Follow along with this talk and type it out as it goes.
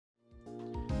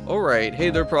Alright, hey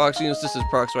there Proxyians, this is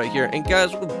Proxify here, and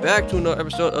guys, welcome back to another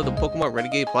episode of the Pokemon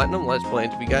Renegade Platinum Let's Play.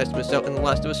 And if you guys missed out in the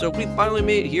last episode, we finally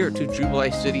made it here to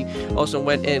Jubilee City. Also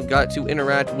went and got to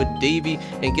interact with Davey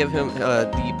and give him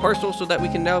the parcel so that we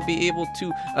can now be able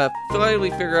to finally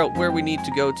figure out where we need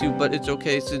to go to. But it's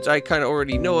okay, since I kind of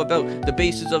already know about the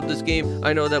basis of this game,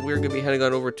 I know that we're going to be heading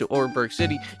on over to Oreburgh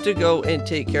City to go and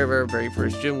take care of our very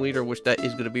first gym leader, which that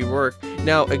is going to be Roark.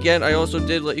 Now, again, I also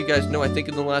did let you guys know, I think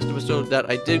in the last episode,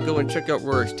 that I did go and check out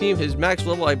Roark's team. His max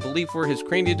level, I believe, for his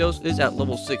Cranidos is at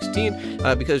level 16,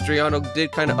 because Driano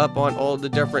did kind of up on all the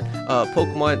different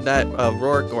Pokemon that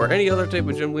Roark or any other type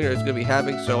of gym leader is going to be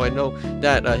having. So I know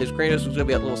that his Cranidos is going to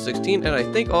be at level 16, and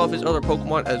I think all of his other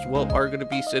Pokemon as well are going to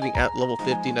be sitting at level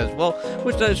 15 as well,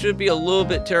 which that should be a little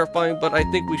bit terrifying, but I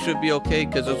think we should be okay,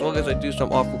 because as long as I do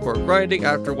some off-record grinding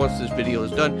after once this video is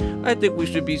done, I think we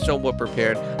should be somewhat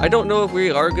prepared. I don't know if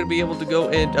we are going to be able to go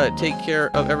and take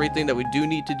care of everything that we do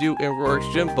need to do in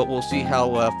Roark's gym, but we'll see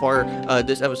how far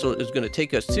this episode is going to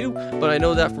take us to. But I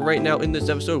know that for right now in this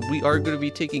episode, we are going to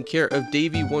be taking care of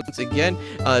Davey once again.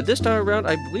 This time around,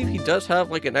 I believe he does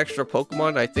have like an extra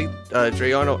Pokemon. I think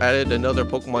Driano added another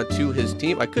Pokemon to his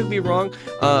team. I could be wrong,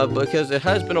 because it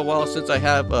has been a while since I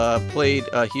have played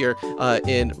here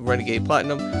in Renegade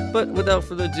Platinum. But without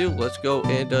further ado, let's go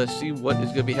and see what is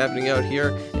going to be happening out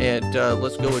here, and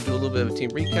let's go and do a little bit of a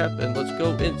team recap, and let's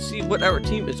go and see what our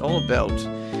team is all about.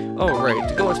 Alright,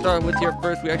 to go and start with here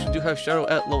first, we actually do have Shadow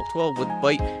at level 12 with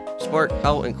Bite, Spark,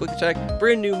 Howl, and Quick Attack.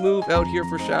 Brand new move out here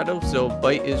for Shadow, so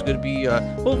Bite is going to be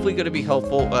hopefully going to be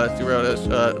helpful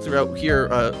throughout here,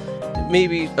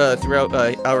 maybe throughout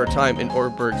our time in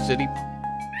Oreburgh City.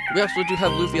 We also do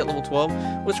have Luffy at level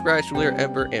 12 with Scratch, Leer,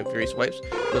 Ember, and Fury Swipes.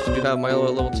 We also do have Milo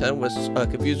at level 10 with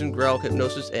Confusion, Growl,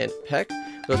 Hypnosis, and Peck.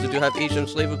 We also do have HM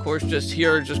Slave, of course, just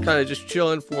here, just kind of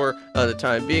chilling for the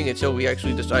time being until we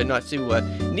actually decide not to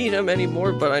need him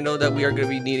anymore. But I know that we are going to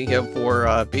be needing him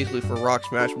for basically for Rock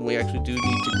Smash when we actually do need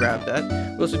to grab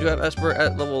that. We also do have Esper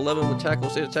at level 11 with Tackle,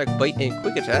 State Attack, Bite, and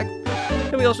Quick Attack.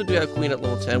 And we also do have Queen at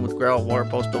level 10 with Growl, Water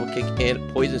Pulse, Double Kick,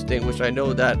 and Poison Sting, which I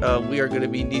know that we are going to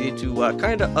be needing to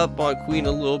kind of up on Queen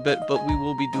a little bit, but we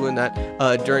will be doing that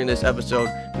during this episode,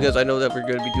 because I know that we're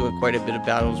going to be doing quite a bit of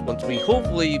battles once we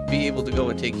hopefully be able to go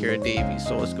and take care of Davey.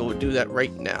 So let's go and do that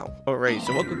right now. Alright,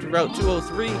 so welcome to Route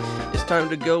 203. It's time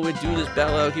to go and do this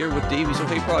battle out here with Davey. So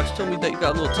hey Prox, tell me that you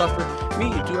got a little tougher. Me,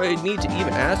 do I need to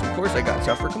even ask? Of course I got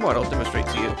tougher. Come on, I'll demonstrate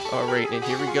to you. Alright, and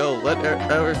here we go. Let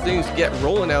our things get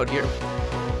rolling out here.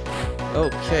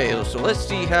 Okay, so let's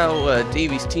see how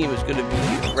Davey's team is going to be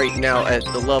right now at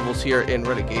the levels here in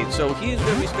Renegade. So he's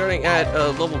going to be starting at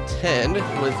level 10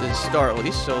 with his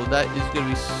Starly, so that is going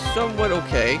to be somewhat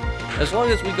okay. As long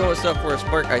as we go and stuff for a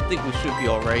Spark, I think we should be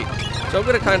alright. So I'm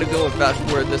going to kind of go and fast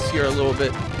forward this here a little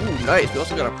bit. Ooh, nice. We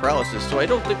also got a Paralysis, so I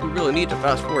don't think we really need to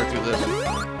fast forward through this.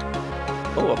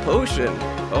 Oh, a Potion.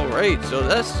 Alright, so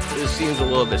this seems a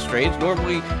little bit strange.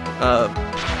 Normally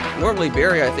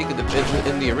Barry, I think in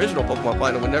the original Pokemon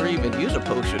Platinum would never even use a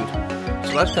potion,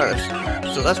 so that's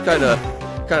kind of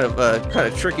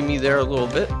tricking me there a little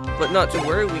bit. But not to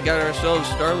worry, we got ourselves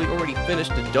Starly already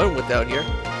finished and done with out here.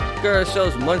 We got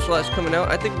ourselves Munchlax coming out.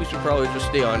 I think we should probably just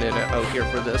stay on in out here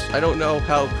for this. I don't know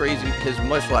how crazy his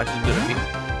Munchlax is going to be.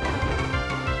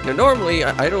 Now normally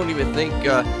I don't even think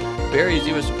Barry's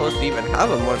even supposed to even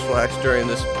have a Munchlax during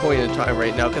this point in time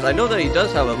right now, because I know that he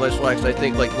does have a Munchlax, I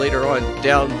think, like later on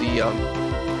down the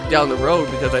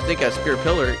road, because I think at Spear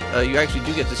Pillar you actually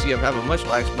do get to see him have a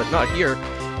Munchlax, but not here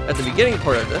at the beginning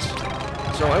part of this.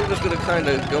 So I'm just going to kind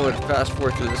of go and fast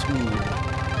forward through this. Ooh.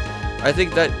 I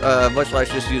think that Munchlax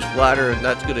just used Flatter, and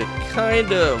that's going to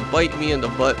kind of bite me in the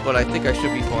butt, but I think I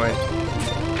should be fine.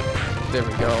 There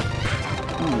we go.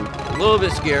 Ooh, a little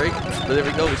bit scary, but there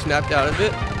we go, we snapped out of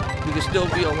it. We can still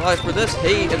be alive for this.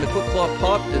 Hey, and the Quick Claw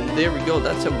popped, and there we go.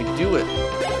 That's how we do it.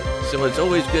 So it's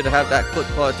always good to have that Quick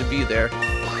Claw to be there.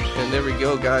 And there we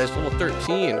go, guys. Level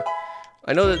 13.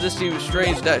 I know that this seems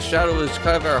strange that Shadow is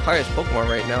kind of our highest Pokemon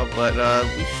right now, but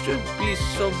we should be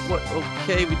somewhat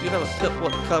okay. We do have a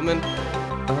Piplup coming.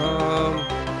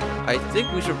 I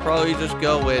think we should probably just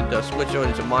go and switch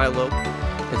over to Milo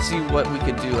and see what we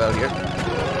can do out here.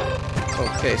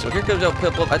 Okay, so here comes out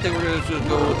Piplup. I think we're going to just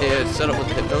go and set up with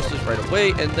the Hypnosis right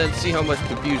away, and then see how much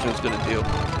Confusion is going to do.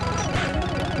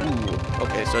 Ooh,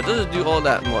 okay, so it doesn't do all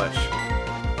that much.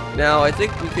 Now, I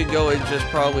think we could go and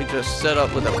probably set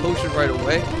up with a Potion right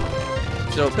away.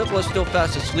 So Piplup's still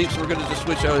fast asleep, so we're going to just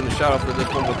switch out in the Shadow for this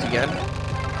one once again.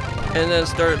 And then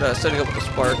start setting up with the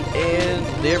Spark, and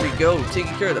there we go,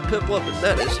 taking care of the Piplup, and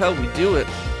that is how we do it.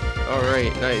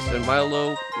 Alright, nice. And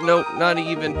Milo, nope, not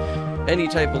even any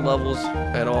type of levels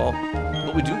at all.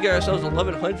 but we do get ourselves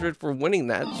 1100 for winning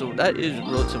that, so that is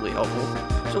relatively helpful.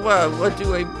 So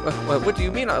what do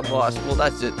you mean I lost? Well,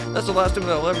 that's it. That's the last time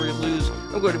that I'll ever lose.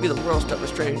 I'm going to be the world's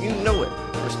toughest trainer. You know it.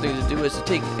 First thing to do is to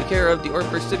take care of the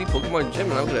Oreburgh City Pokemon Gym,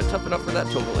 and I'm going to toughen up for that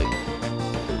totally.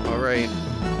 Alright.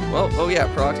 Well, oh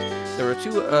yeah, Prox. There were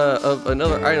 2 of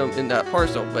another item in that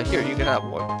parcel, but here, you can have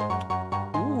one.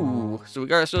 Ooh, so we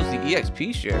got ourselves the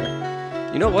EXP share.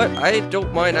 You know what? I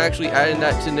don't mind actually adding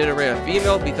that to Nidoran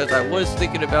Female, because I was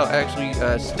thinking about actually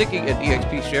sticking an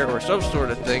EXP share or some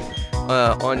sort of thing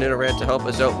on Nidoran to help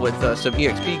us out with some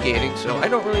EXP gaining. So I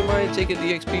don't really mind taking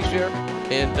the EXP share,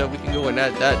 and we can go and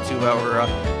add that to our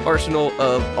arsenal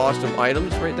of awesome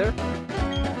items right there.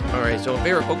 Alright, so a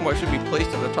favorite Pokemon should be placed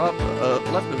at the top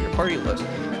left of your party list.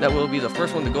 That will be the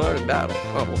first one to go out in battle.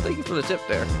 Oh, well, thank you for the tip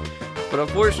there. But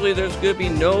unfortunately, there's going to be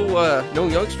no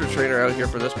youngster trainer out here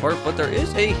for this part, but there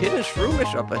is a hidden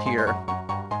Shroomish up here.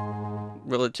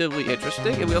 Relatively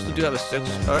interesting, and we also do have a Silk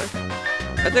Scarf.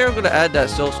 I think I'm going to add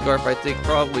that Silk Scarf, I think,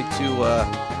 probably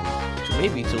to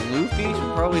maybe to Luffy,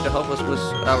 probably to help us with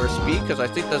our speed, because I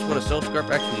think that's what a Silk Scarf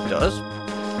actually does.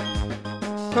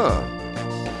 Huh.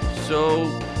 So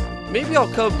maybe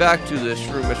I'll come back to this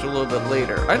Shroomish a little bit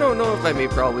later. I don't know if I may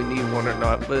probably need one or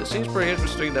not, but it seems pretty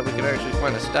interesting that we can actually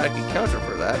find a static encounter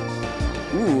for that.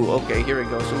 Ooh, okay, here we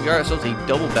go. So we got ourselves a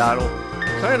double battle.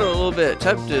 Kind of a little bit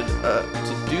tempted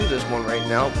to do this one right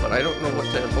now, but I don't know what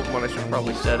type of Pokemon I should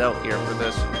probably set out here for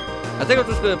this. I think I'm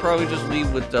just going to probably just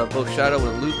leave with both Shadow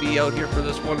and Luffy out here for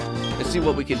this one and see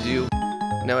what we can do.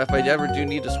 Now, if I ever do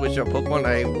need to switch out Pokemon,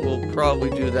 I will probably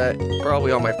do that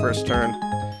probably on my first turn.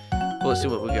 Let's see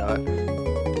what we got.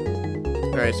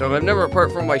 Alright, so I'm never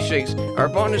apart from my Shinx. Our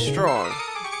bond is strong.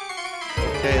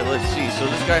 Okay, let's see. So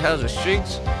this guy has a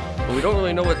Shinx, but we don't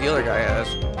really know what the other guy has.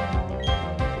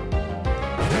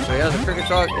 Okay, so he has a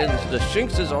Kricketok, and the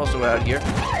Shinx is also out here.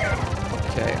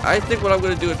 Okay, I think what I'm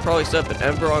going to do is probably set up an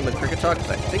Ember on the Kricketok, because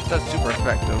I think that's super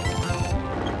effective.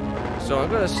 So I'm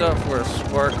going to set up for a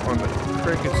Spark on the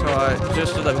Kricketok,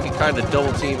 just so that we can kind of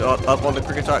double team up on the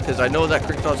Kricketok, because I know that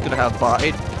Kricketok's going to have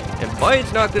Bite. And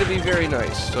Bite's not going to be very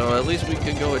nice, so at least we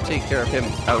can go and take care of him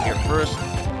out here first,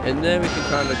 and then we can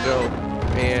kind of go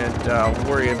and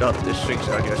worry about this Shinx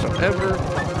out here. So Ember,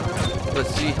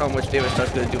 let's see how much damage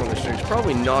that's going to do on the Shinx.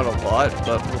 Probably not a lot,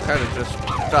 but we'll kind of just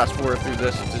fast forward through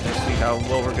this to just see how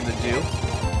well we're going to do.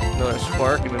 Another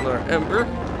Spark and another Ember.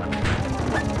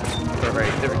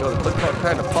 Alright, there we go. The Click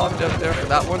kind of popped out there for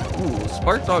that one. Ooh,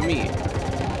 Sparked on me.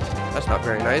 That's not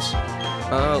very nice.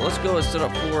 Let's go and set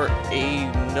up for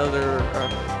another,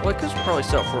 well, I could probably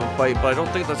set up for a Bite, but I don't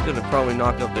think that's going to probably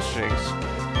knock out the Shinx.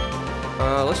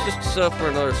 Let's just set up for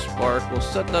another Spark. We'll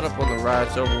set that up on the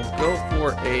Rat, so we'll go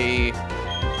for a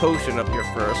Potion up here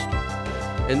first.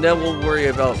 And then we'll worry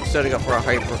about setting up for a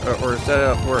Hyper, or setting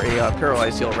up for a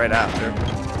Paralyze Heal right after.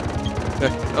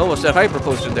 I almost said Hyper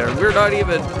Potion there. We're not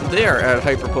even there at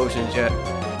Hyper Potions yet.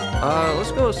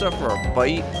 Let's go set up for a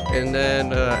Bite, and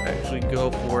then actually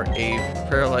go for a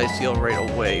Paralyzed Heal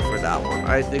right away for that one.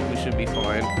 I think we should be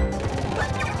fine.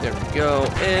 There we go,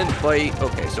 and Bite.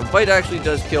 Okay, so Bite actually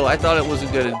does kill. I thought it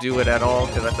wasn't going to do it at all,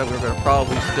 because I thought we were going to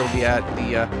probably still be at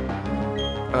the,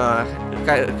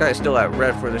 kind of still at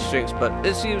red for the Shinx, but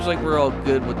it seems like we're all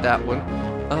good with that one.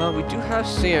 We do have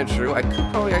Sandshrew. I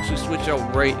could probably actually switch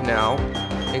out right now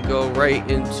and go right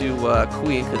into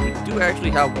Queen, because we do actually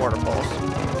have Waterfalls.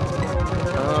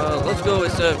 Let's go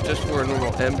instead of just for a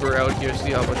normal Ember out here,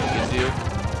 see how much we can do.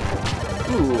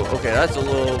 Ooh, okay, that's a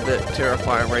little bit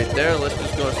terrifying right there. Let's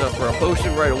just go instead for a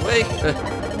Potion right away.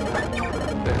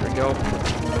 There we go.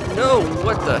 No,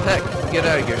 what the heck? Get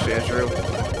out of here, Sandshrew.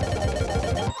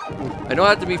 I don't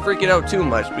have to be freaking out too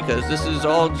much, because this is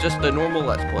all just a normal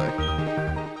Let's Play.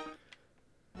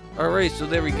 Alright, so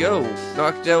there we go.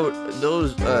 Knocked out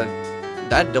those,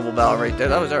 that double battle right there.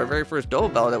 That was our very first double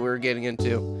battle that we were getting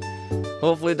into.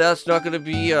 Hopefully that's not going to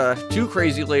be too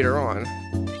crazy later on.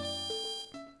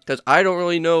 Because I don't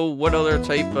really know what other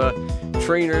type of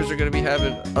trainers are going to be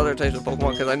having other types of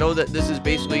Pokemon. Because I know that this is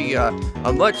basically a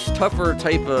much tougher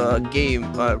type of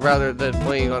game rather than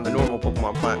playing on the normal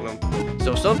Pokemon Platinum.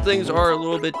 So some things are a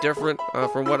little bit different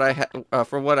from what I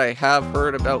have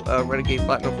heard about Renegade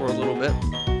Platinum for a little bit.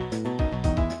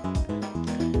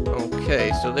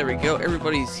 Okay, so there we go.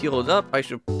 Everybody's healed up. I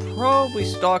should probably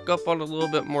stock up on a little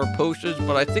bit more potions,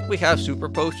 but I think we have super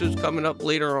potions coming up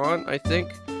later on. I think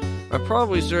I'm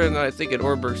probably certain that I think in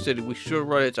Oreburgh City we should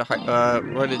run into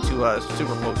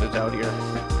super potions out here.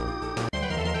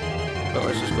 But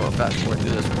let's just go fast forward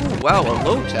through this. Ooh, wow, a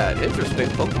Lotad. Interesting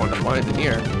Pokemon to find in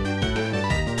here.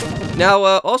 Now,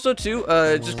 also too,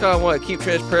 just kind of want to keep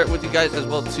transparent with you guys as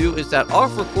well too, is that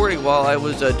off recording while I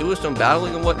was doing some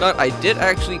battling and whatnot, I did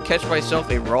actually catch myself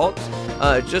a Roark,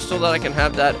 just so that I can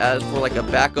have that as for like a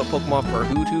backup Pokemon for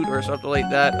Hoot or something like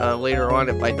that later on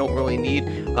if I don't really need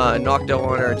Noctowl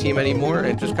on our team anymore,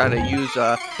 and just kind of use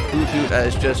Hoot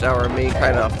as just our main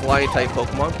kind of flying type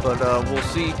Pokemon. But we'll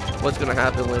see what's going to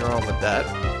happen later on with that.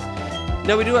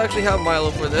 Now, we do actually have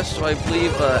Milo for this, so I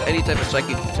believe any type of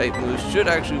Psychic type moves should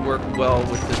actually work well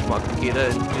with this Makikita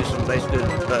and do some nice, good,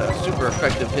 super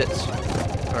effective hits.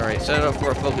 Alright, set it up for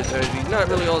a Focus Energy. Not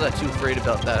really all that too afraid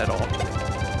about that at all.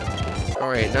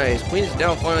 Alright, nice. Queen's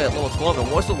down finally at level 12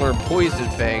 and wants to learn Poison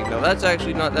Fang. Now, that's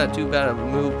actually not that too bad of a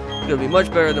move. It's going to be much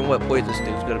better than what Poison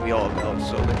Sting's going to be all about,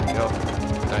 so there we go.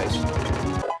 Nice.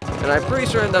 And I'm pretty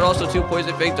certain that also too,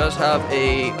 Poison Fang does have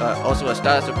a also a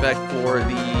status effect for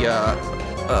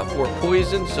the for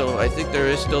poison. So I think there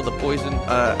is still the poison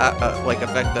like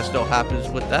effect that still happens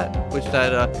with that, which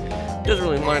that doesn't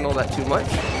really mind all that too much.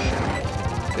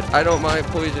 I don't mind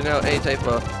poisoning out any type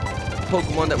of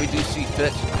Pokemon that we do see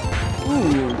fit.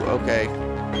 Ooh, okay.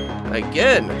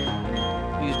 Again,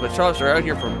 these Machops are out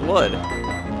here for blood.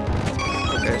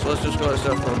 Okay, so let's just go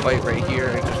stuff for a bite right here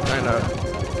and just kind of.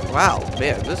 Wow,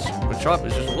 man, this Machop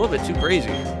is just a little bit too crazy.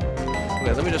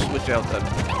 Okay, let me just switch out then.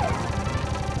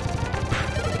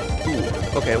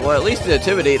 Ooh, okay, well, at least the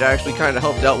Intimidate actually kind of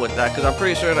helped out with that, because I'm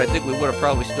pretty certain I think we would have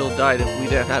probably still died if we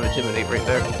didn't have Intimidate right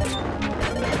there.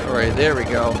 Alright, there we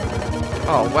go.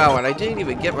 Oh, wow, and I didn't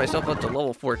even get myself up to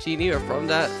level 14 either from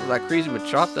that crazy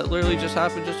Machop that literally just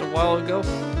happened just a while ago.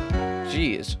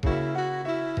 Jeez.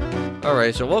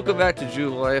 Alright, so welcome back to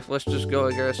Jubilife. Let's just go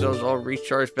and get ourselves all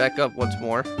recharged back up once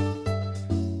more.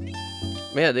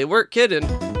 Man, they weren't kidding.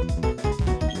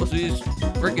 Most of these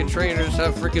freaking trainers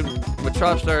have freaking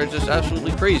Machops that are just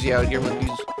absolutely crazy out here with these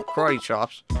karate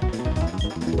chops.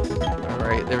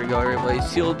 Alright, there we go.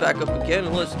 Everybody's healed back up again,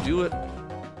 and let's do it.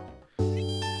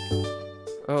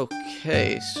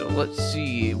 Okay, so let's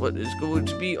see what is going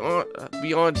to be on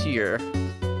beyond here.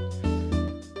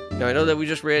 Now, I know that we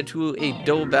just ran into a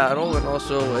doe battle and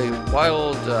also a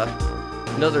wild,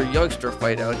 another youngster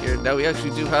fight out here. Now, we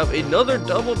actually do have another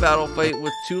double battle fight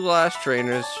with two last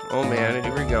trainers. Oh man, and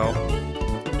here we go.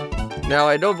 Now,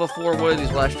 I know before one of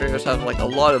these last trainers has like a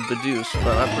lot of Bidoof,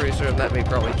 but I'm pretty certain that may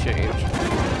probably change.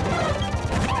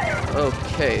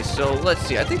 Okay, so let's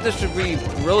see. I think this should be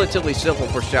relatively simple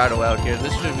for Shadow out here.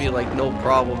 This should be like no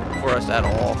problem for us at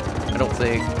all, I don't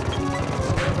think.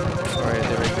 Alright,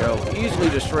 there we go. Easily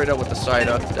destroyed out with the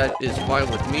Psyduck. That is fine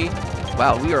with me.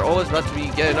 Wow, we are always about to be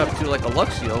getting up to like a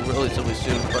Luxio relatively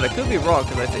soon. But I could be wrong,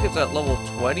 because I think it's at level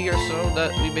 20 or so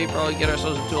that we may probably get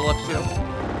ourselves into a Luxio.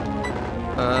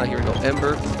 Here we go,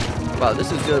 Ember. Wow,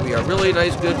 this is going to be a really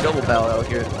nice, good double battle out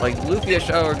here. Like, Luffy and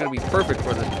Shadow are going to be perfect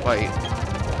for this fight.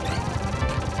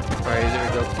 Alright, there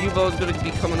we go. Cubo's going to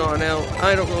be coming on out.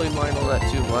 I don't really mind all that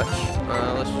too much.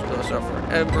 Let's just go start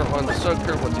for Ember on the Sun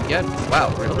Curve once again.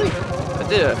 Wow, really? That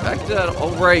did affect that?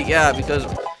 Oh, right, yeah, because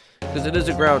it is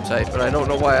a ground type, but I don't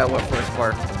know why I went for a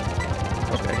Spark.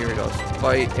 Okay, here we go.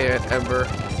 Fight and Ember.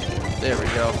 There we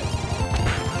go.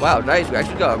 Wow, nice. We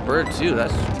actually got a bird, too.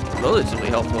 That's relatively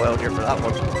helpful out here for that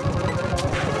one.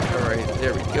 Alright,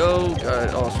 there we go. Got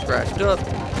it all scratched up.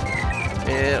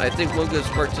 And I think one good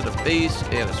Spark to the face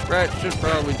and a scratch should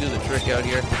probably do the trick out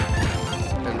here.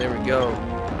 And there we go.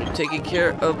 Taking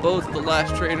care of both the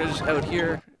last trainers out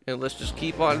here. And let's just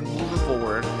keep on moving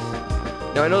forward.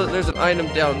 Now I know that there's an item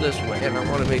down this way, and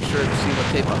I want to make sure to see what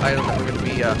type of item that we're going to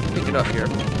be picking up here.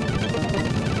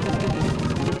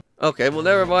 Okay, well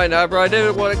never mind, Abra. I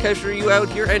didn't want to capture you out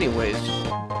here anyways.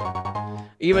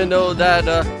 Even though that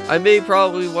I may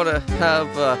probably want to have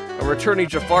a returning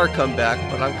Jafar come back,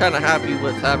 but I'm kind of happy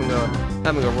with having a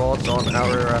Roark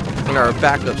on our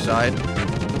backup side.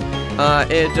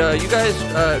 And you guys,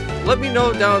 let me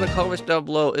know down in the comments down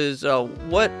below is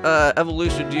what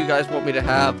evolution do you guys want me to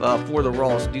have for the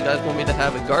Roarks? Do you guys want me to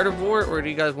have a Gardevoir, or do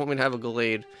you guys want me to have a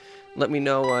Gallade? Let me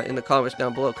know in the comments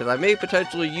down below, because I may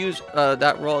potentially use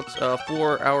that Roark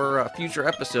for our future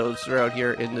episodes throughout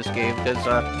here in this game,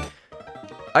 because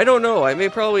I don't know, I may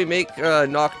probably make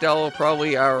Noctowl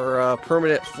probably our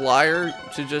permanent flyer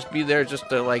to just be there just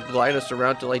to like glide us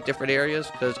around to like different areas,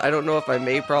 because I don't know if I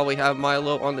may probably have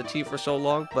Milo on the team for so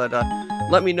long, but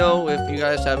let me know if you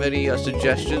guys have any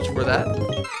suggestions for that.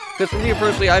 Because for me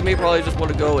personally, I may probably just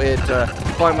want to go and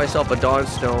find myself a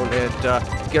Dawnstone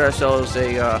and get ourselves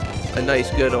a nice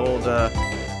good old,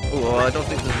 oh, I don't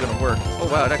think this is going to work. Oh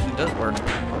wow, it actually does work.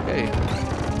 Okay.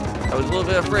 I was a little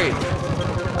bit afraid.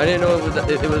 I didn't know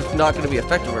it was not going to be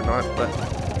effective or not, but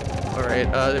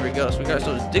Alright, there we go. So we got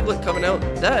ourselves Diglett coming out.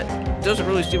 That doesn't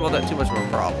really seem all that too much of a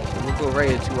problem. So we'll go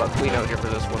right into clean out here for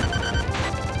this one.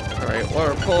 Alright,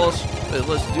 water pulse.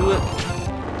 Let's do it.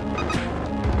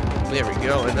 There we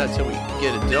go, and that's how we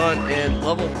get it done. And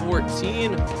level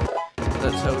 14.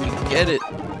 That's how we get it.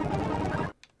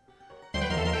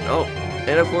 Oh,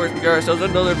 and of course we got ourselves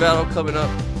another battle coming up.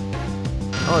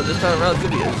 Oh, this time around it's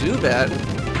gonna be a Zubat.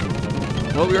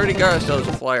 Well, we already got ourselves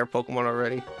a flyer Pokemon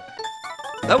already.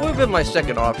 That would have been my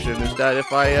second option, is that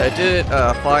if I didn't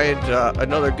find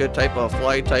another good type of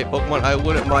fly type Pokemon, I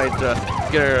wouldn't mind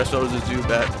getting ourselves a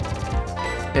Zubat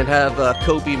and have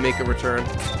Kobe make a return.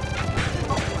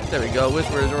 There we go,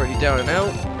 Whisper is already down and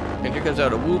out, and here comes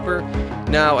out a Wooper.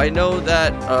 Now, I know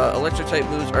that electric type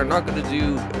moves are not going to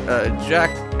do jack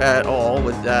at all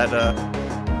with that,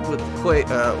 with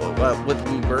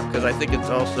Wooper, because I think it's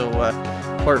also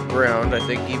part ground, I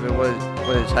think, even when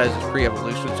it has its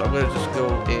pre-evolution. So I'm going to just go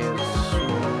and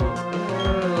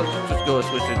let's just go and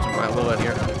switch into my Alolan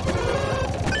here.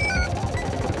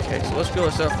 Okay, so let's go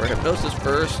set up for Hypnosis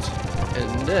first, and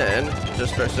then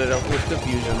just start setting up with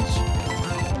Confusions.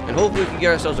 And hopefully we can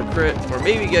get ourselves a crit, or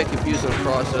maybe get confused in the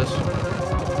process.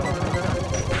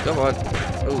 Come on.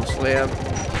 Oh, slam.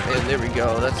 And there we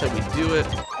go. That's how we do it.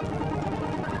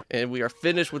 And we are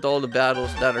finished with all the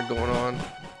battles that are going on.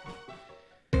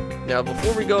 Now,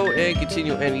 before we go and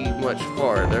continue any much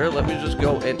farther, let me just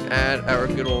go and add our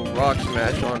good old Rock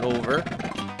Smash on over.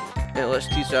 And let's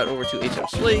teach that over to HM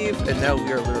Slave, and now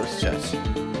we are literally set.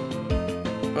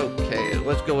 Okay,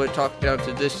 let's go and talk down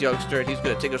to this youngster, and he's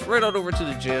going to take us right on over to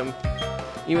the gym.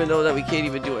 Even though that we can't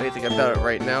even do anything about it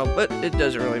right now, but it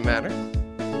doesn't really matter.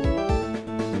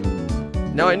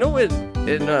 Now, I know in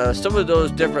some of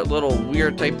those different little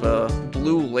weird type of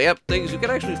blue lamp things, you can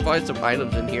actually find some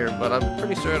items in here, but I'm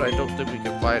pretty certain I don't think we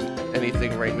can find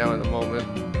anything right now in the moment.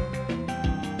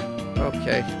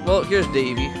 Okay, well, here's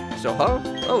Davey. So, huh?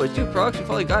 Oh, it's you, Prox. You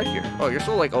finally got here. Oh, you're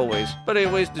so like always. But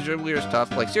anyways, the gym leader is tough.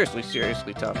 Like,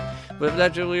 seriously tough. But if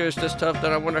that gym leader is this tough,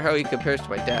 then I wonder how he compares to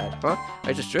my dad. Huh?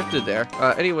 I just drifted there.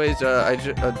 Anyways,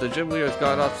 the gym leader has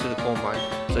gone off to the coal mine.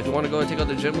 So if you want to go and take out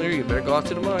the gym leader, you better go off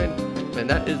to the mine. And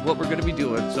that is what we're going to be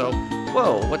doing. So,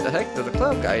 whoa, what the heck? There's a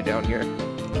cloud guy down here.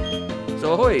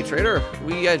 So, ahoy, trader.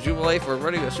 We at Jubilife are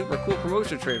running a super cool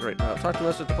promotion trade right now. Talk to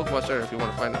us at the Pokemon Center if you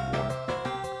want to find out more.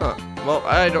 Huh. Well,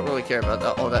 I don't really care about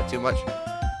all that too much.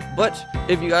 But,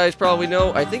 if you guys probably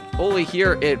know, I think only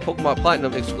here in Pokemon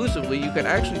Platinum exclusively, you can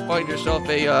actually find yourself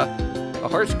a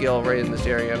heart scale right in this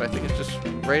area. And I think it's just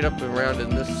right up and around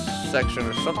in this section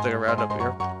or something around up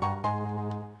here.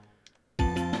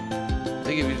 I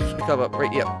think if you just come up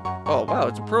right, yeah. Oh, wow,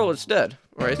 it's a pearl instead.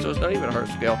 Alright, so it's not even a heart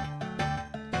scale.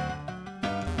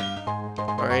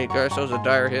 Alright, got ourselves a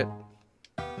dire hit.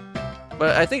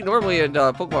 But I think normally in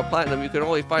Pokemon Platinum, you can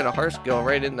only find a heart scale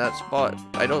right in that spot.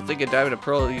 I don't think in Diamond and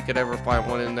Pearl you could ever find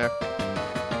one in there.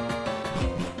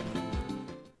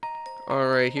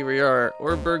 Alright, here we are.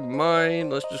 Oreburgh Mine.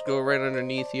 Let's just go right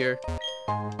underneath here.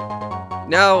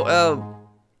 Now,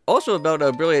 also about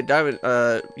Brilliant Diamond,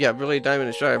 Brilliant Diamond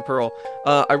and Shining Pearl.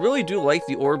 I really do like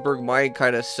the Oreburgh Mine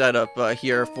kind of setup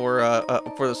here for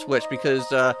the Switch, because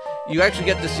you actually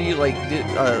get to see like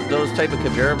those type of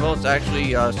conveyor belts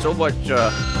actually so much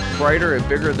brighter and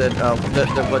bigger than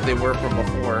what they were from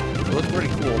before. It looks pretty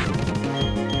cool.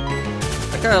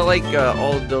 I kind of like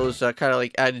all of those kind of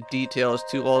like added details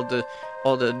to all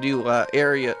the new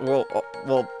area.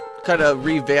 Well, kind of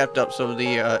revamped up some of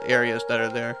the areas that are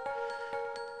there.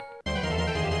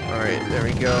 Alright, there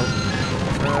we go.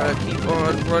 Keep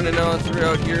on running on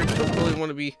throughout here. Don't really want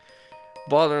to be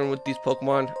bothering with these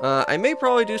Pokemon. I may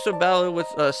probably do some battle with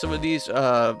some of these,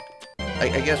 I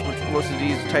guess with most of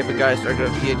these type of guys that are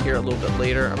going to be in here a little bit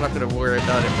later. I'm not going to worry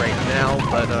about it right now,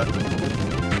 but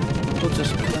we'll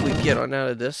just quickly get on out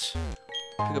of this.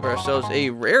 Pick up ourselves a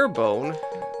rare bone.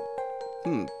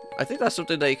 I think that's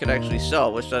something that you can actually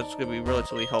sell, which that's going to be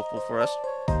relatively helpful for us.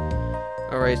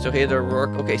 Alright, so hey there,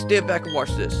 Roark. Okay, stand back and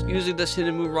watch this. Using this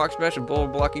hidden move, Rock Smash, and ball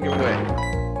blocking your way.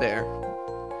 There.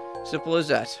 Simple as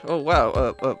that. Oh,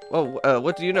 wow.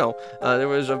 What do you know? There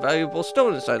was a valuable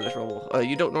stone inside this rubble.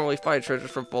 You don't normally find treasures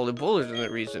from fallen boulders in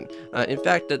that region. In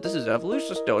fact, this is an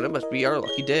evolution stone. It must be our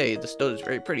lucky day. The stone is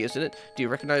very pretty, isn't it? Do you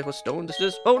recognize what stone this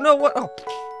is? Oh, no, what? Oh.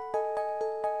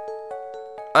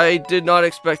 I did not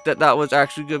expect that was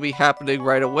actually going to be happening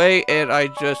right away, and I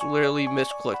just literally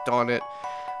misclicked on it.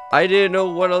 I didn't know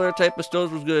what other type of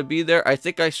stones was going to be there. I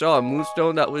think I saw a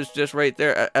moonstone that was just right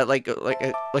there at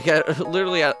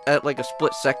literally at like a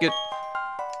split second.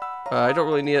 I don't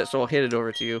really need it, so I'll hand it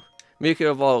over to you. Maybe you can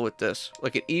evolve with this,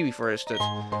 like an Eevee, for instance.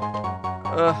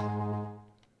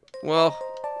 Well,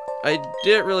 I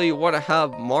didn't really want to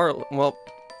have Marlin. Well,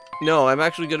 no, I'm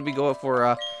actually going to be going for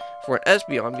an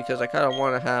Espeon because I kind of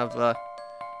want to have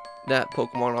that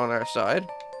Pokemon on our side.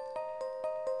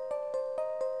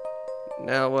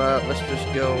 Now, let's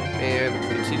just go and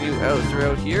continue out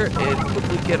throughout here and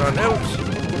quickly get on out.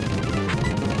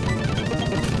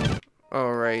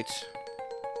 Alright.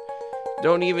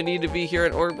 Don't even need to be here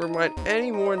at Oreburgh Mine any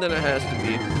more than it has to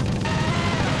be.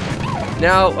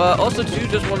 Now, also too,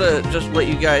 just want to let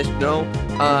you guys know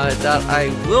that I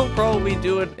will probably be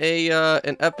doing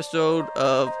an episode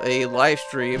of a live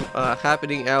stream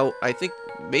happening out, I think,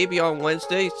 maybe on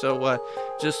Wednesday, so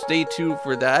just stay tuned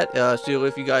for that. So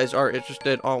if you guys are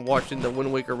interested on watching the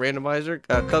Wind Waker randomizer,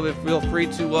 come and feel free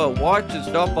to watch and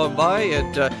stop on by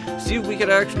and see if we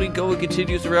can actually go and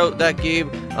continue throughout that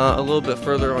game a little bit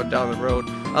further on down the road.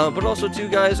 But also too,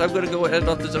 guys, I'm going to go and end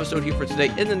off this episode here for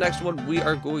today. In the next one, we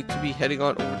are going to be heading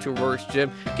on over to Roark's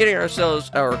gym, getting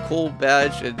ourselves our cold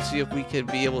badge, and see if we can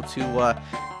be able to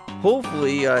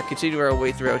hopefully continue our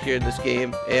way throughout here in this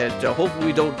game, and hopefully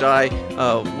we don't die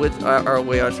with our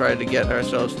way on trying to get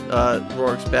ourselves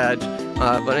Roark's badge.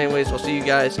 But anyways, I'll see you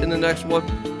guys in the next one,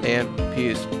 and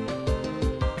peace.